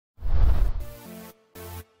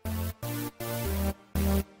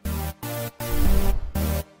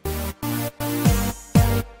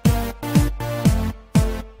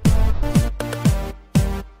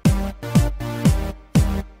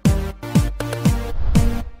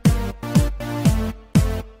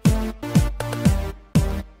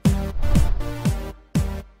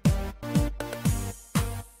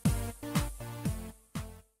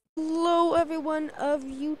everyone of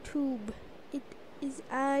YouTube. It is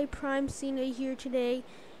I, Prime Cena, here today,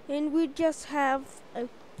 and we just have a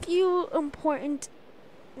few important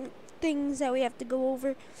things that we have to go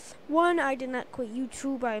over. One, I did not quit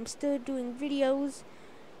YouTube. I am still doing videos.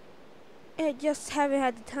 I just haven't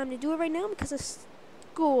had the time to do it right now because of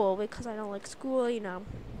school, because I don't like school,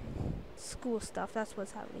 school stuff. That's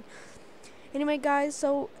what's happening. Anyway, guys,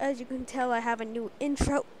 so as you can tell, I have a new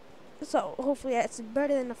intro. So hopefully that's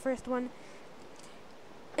better than the first one.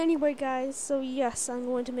 Anyway, guys, so yes, I'm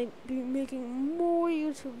going to be making more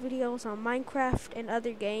YouTube videos on Minecraft and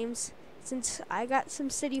other games. Since I got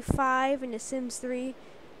SimCity 5 and The Sims 3,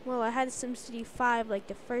 well, I had SimCity 5 like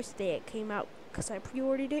the first day it came out because I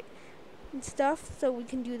pre-ordered it and stuff, so we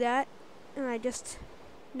can do that. And I just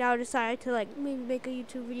now decided to maybe make a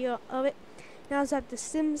YouTube video of it. Now it's at The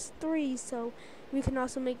Sims 3, so we can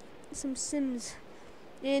also make some Sims.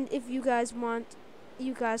 And if you guys want,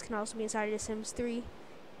 you guys can also be inside of The Sims 3.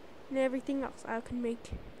 And everything else, I can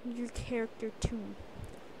make your character too.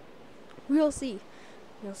 We'll see.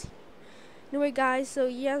 We'll see. Anyway, guys, so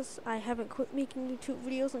yes, I haven't quit making YouTube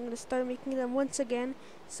videos. I'm going to start making them once again.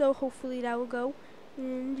 So hopefully that will go.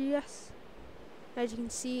 And yes, as you can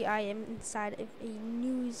see, I am inside of a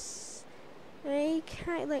news,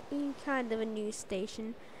 kind of a news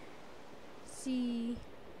station. See,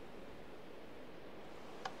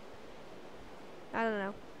 I don't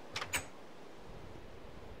know.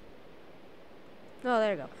 Oh,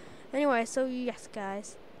 there we go. Anyway, so yes,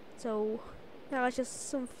 guys. So now it's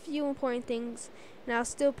just some few important things, and I'll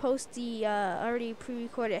still post the already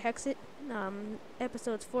pre-recorded Hexit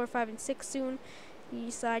episodes 4, 5, and 6 soon.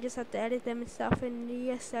 So I just have to edit them and stuff. And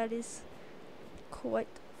yes, that is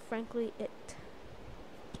quite frankly it.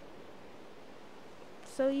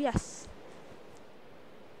 So yes.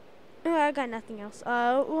 I got nothing else.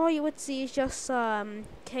 All you would see is just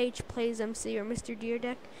Cage Plays MC or Mr. Deer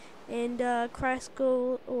Deck, and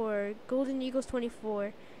Crasco or Golden Eagles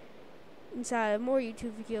 24 inside more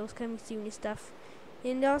YouTube videos coming soon and stuff.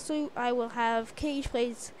 And also I will have Cage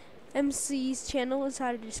Plays MC's channel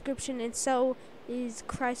inside the description, and so is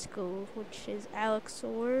Crasco, which is Alex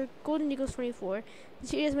or Golden Eagles 24.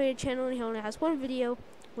 He just made a channel and he only has one video,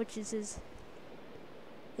 which is his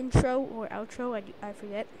intro or outro, I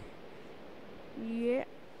forget. Yeah.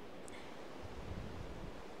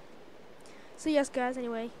 So yes, guys,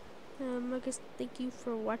 anyway, I guess thank you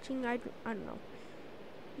for watching. I don't know.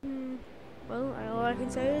 Well, all I can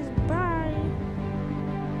say is bye.